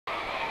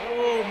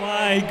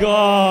my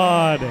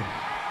God.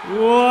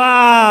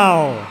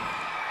 Wow.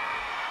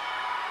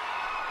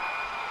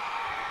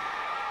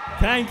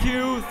 Thank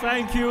you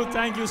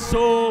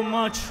so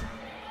much.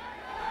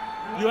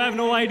 You have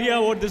no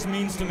idea what this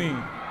means to me.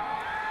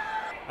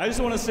 I just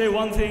want to say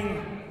one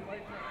thing.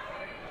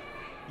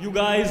 You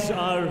guys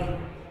are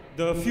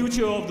the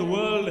future of the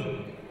world.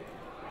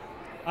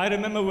 I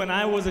remember when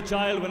I was a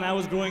child, when I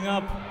was growing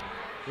up,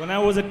 when I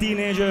was a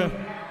teenager,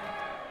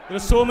 there are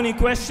so many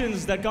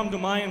questions that come to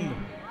mind.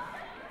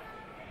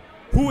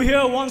 Who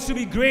here wants to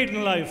be great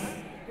in life?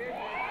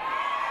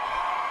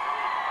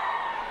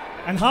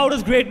 And how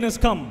does greatness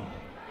come?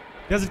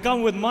 Does it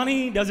come with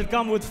money? Does it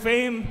come with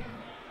fame?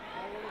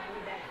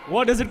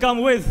 What does it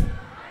come with?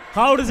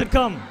 How does it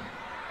come?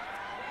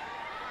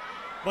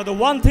 But the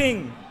one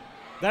thing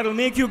that will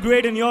make you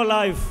great in your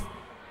life,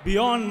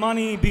 beyond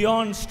money,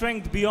 beyond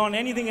strength, beyond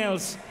anything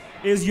else,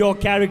 is your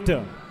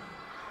character.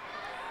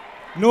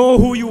 Know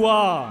who you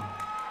are.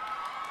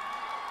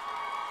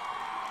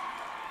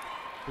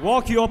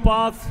 Walk your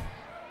path.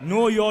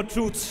 Know your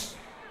truths.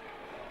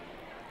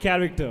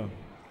 Character.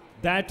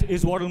 That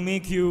is what will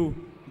make you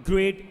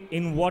great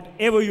in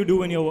whatever you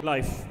do in your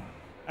life.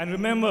 And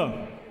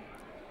remember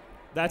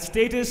that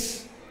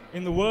status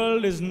in the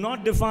world is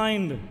not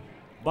defined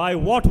by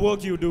what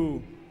work you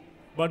do,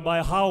 but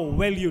by how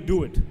well you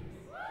do it.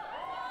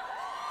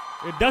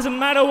 It doesn't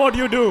matter what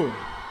you do.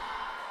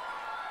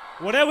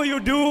 Whatever you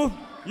do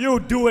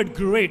it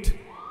great.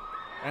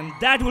 And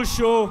that will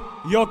show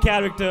your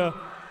character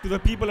to the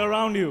people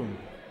around you.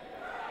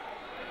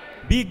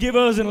 Be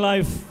givers in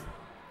life.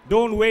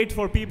 Don't wait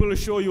for people to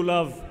show you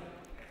love.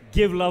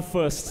 Give love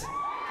first.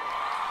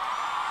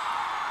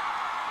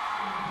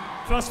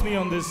 Trust me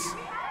on this.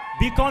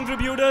 Be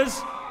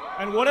contributors,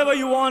 and whatever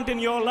you want in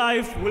your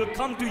life will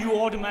come to you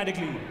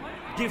automatically.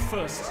 Give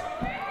first.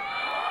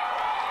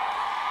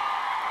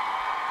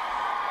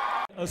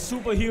 A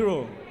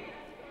superhero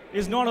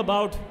is not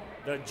about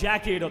the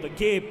jacket or the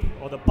cape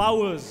or the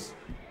powers.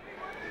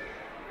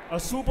 A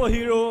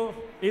superhero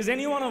is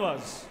any one of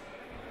us.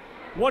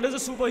 What does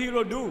a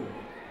superhero do?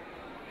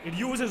 It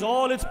uses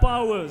all its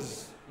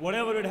powers,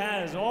 whatever it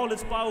has, all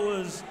its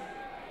powers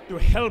to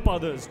help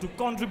others, to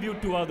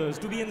contribute to others,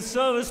 to be in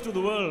service to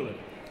the world.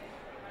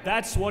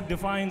 That's what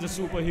defines a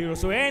superhero.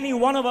 So any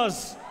one of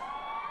us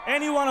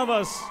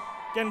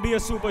can be a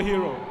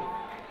superhero.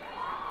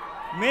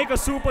 Make a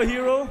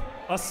superhero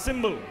a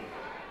symbol.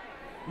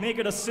 Make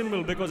it a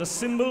symbol, because a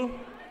symbol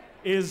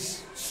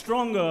is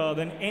stronger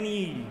than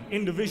any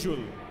individual,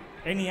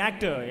 any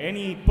actor,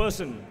 any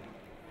person.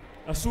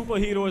 A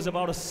superhero is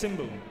about a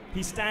symbol.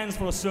 He stands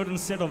for a certain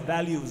set of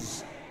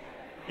values.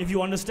 If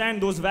you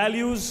understand those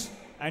values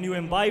and you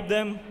imbibe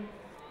them,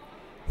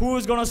 who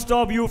is going to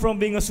stop you from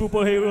being a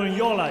superhero in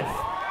your life?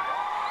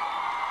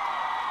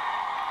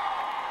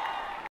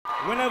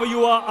 Whenever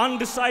you are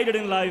undecided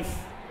in life,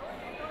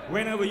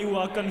 whenever you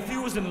are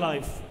confused in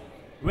life,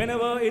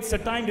 whenever it's a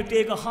time to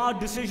take a hard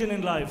decision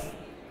in life,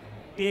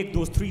 take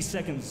those 3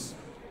 seconds.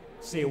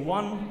 Say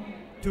 1,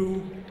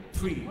 2,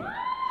 3.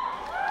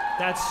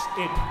 That's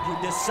it. You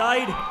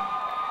decide,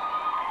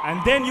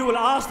 and then you will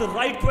ask the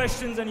right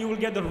questions and you will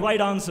get the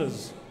right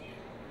answers.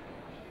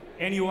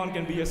 Anyone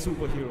can be a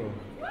superhero.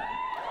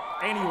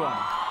 Anyone.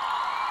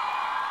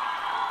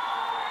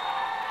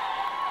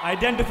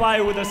 Identify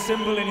with a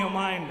symbol in your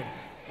mind.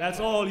 That's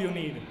all you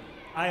need.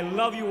 I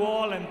love you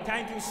all, and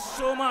thank you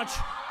so much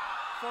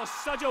for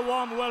such a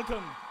warm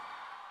welcome.